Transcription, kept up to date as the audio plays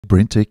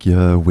BrenTech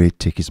here, where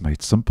tech is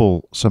made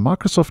simple. So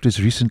Microsoft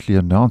has recently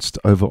announced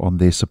over on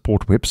their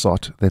support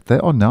website that they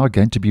are now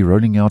going to be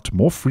rolling out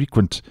more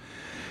frequent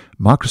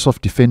Microsoft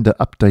Defender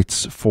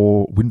updates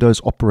for Windows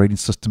operating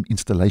system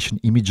installation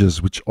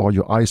images, which are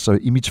your ISO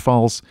image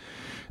files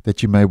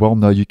that you may well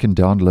know you can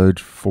download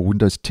for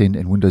Windows 10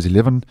 and Windows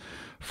 11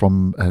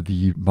 from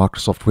the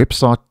Microsoft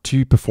website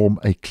to perform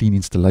a clean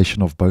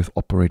installation of both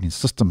operating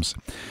systems.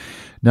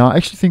 Now, I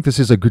actually think this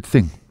is a good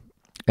thing,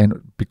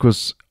 and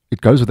because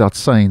it goes without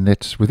saying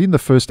that within the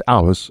first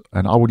hours,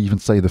 and I would even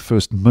say the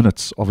first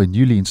minutes of a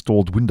newly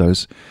installed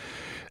Windows,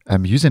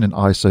 using an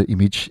ISO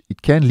image,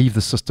 it can leave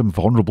the system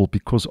vulnerable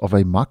because of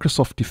a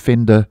Microsoft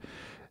Defender,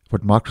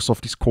 what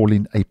Microsoft is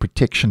calling a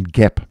protection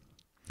gap.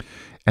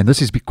 And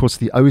this is because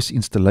the OS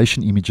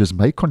installation images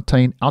may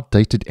contain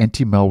outdated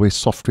anti-malware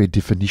software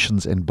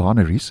definitions and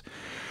binaries,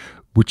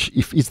 which,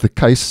 if is the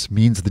case,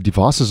 means the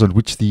devices on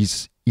which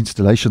these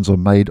installations are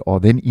made are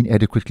then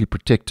inadequately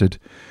protected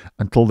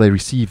until they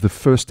receive the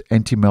first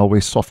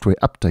anti-malware software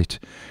update,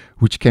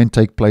 which can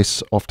take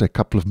place after a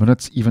couple of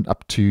minutes, even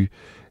up to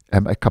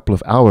a couple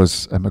of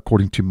hours,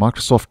 according to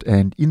Microsoft.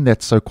 And in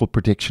that so-called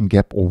protection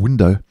gap or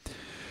window,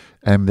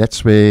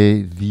 that's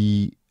where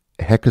the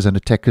hackers and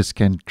attackers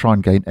can try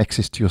and gain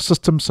access to your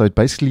system. So it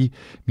basically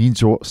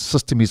means your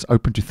system is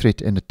open to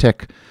threat and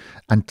attack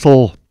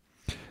until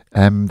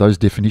those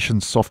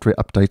definitions software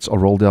updates are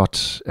rolled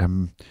out,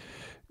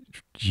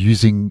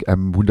 using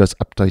Windows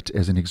Update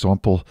as an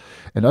example.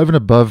 And over and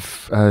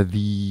above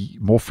the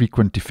more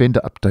frequent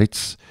Defender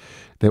updates,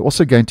 they're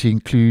also going to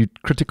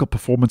include critical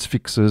performance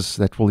fixes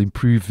that will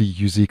improve the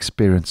user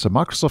experience. So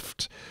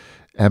Microsoft,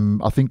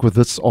 I think with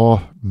this,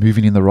 are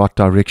moving in the right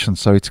direction.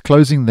 So it's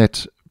closing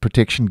that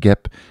protection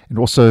gap and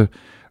also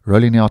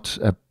rolling out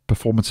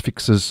performance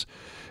fixes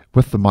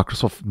with the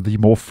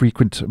more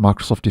frequent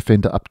Microsoft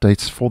Defender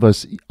updates for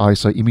those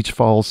ISO image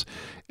files,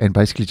 and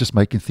basically just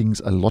making things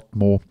a lot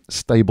more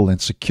stable and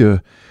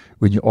secure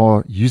when you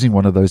are using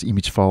one of those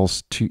image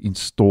files to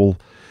install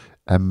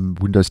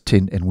Windows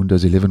 10 and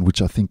Windows 11, which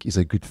I think is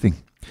a good thing.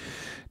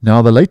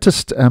 Now, the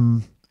latest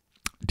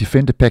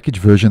Defender package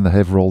version they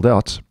have rolled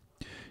out,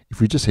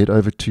 if we just head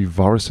over to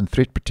virus and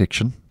threat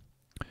protection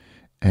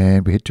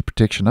and we head to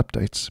protection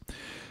updates,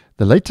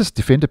 the latest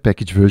Defender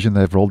package version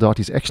they've rolled out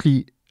is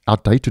actually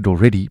outdated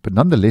already, but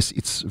nonetheless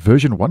it's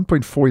version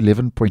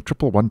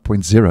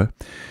 1.411.111.0,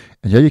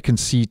 and here you can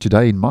see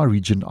today in my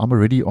region I'm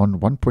already on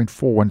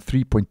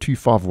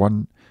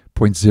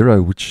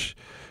 1.413.251.0, which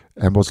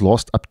was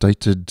last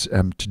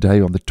updated today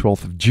on the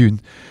 12th of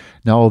June.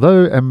 Now,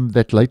 although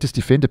that latest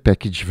Defender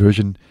package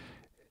version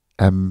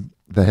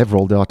they have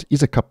rolled out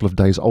is a couple of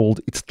days old,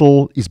 it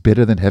still is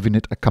better than having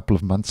it a couple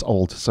of months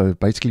old. So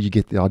basically you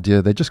get the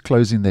idea. They're just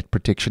closing that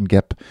protection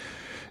gap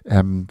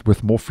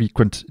with more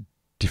frequent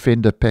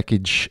Defender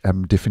package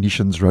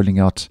definitions rolling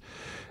out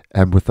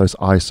with those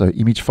ISO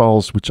image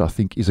files, which I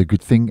think is a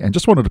good thing. And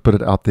just wanted to put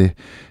it out there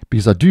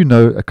because I do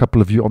know a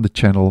couple of you on the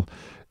channel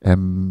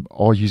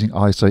are using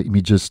ISO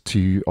images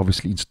to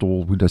obviously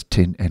install Windows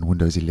 10 and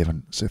Windows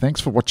 11. So thanks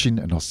for watching,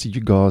 and I'll see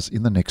you guys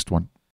in the next one.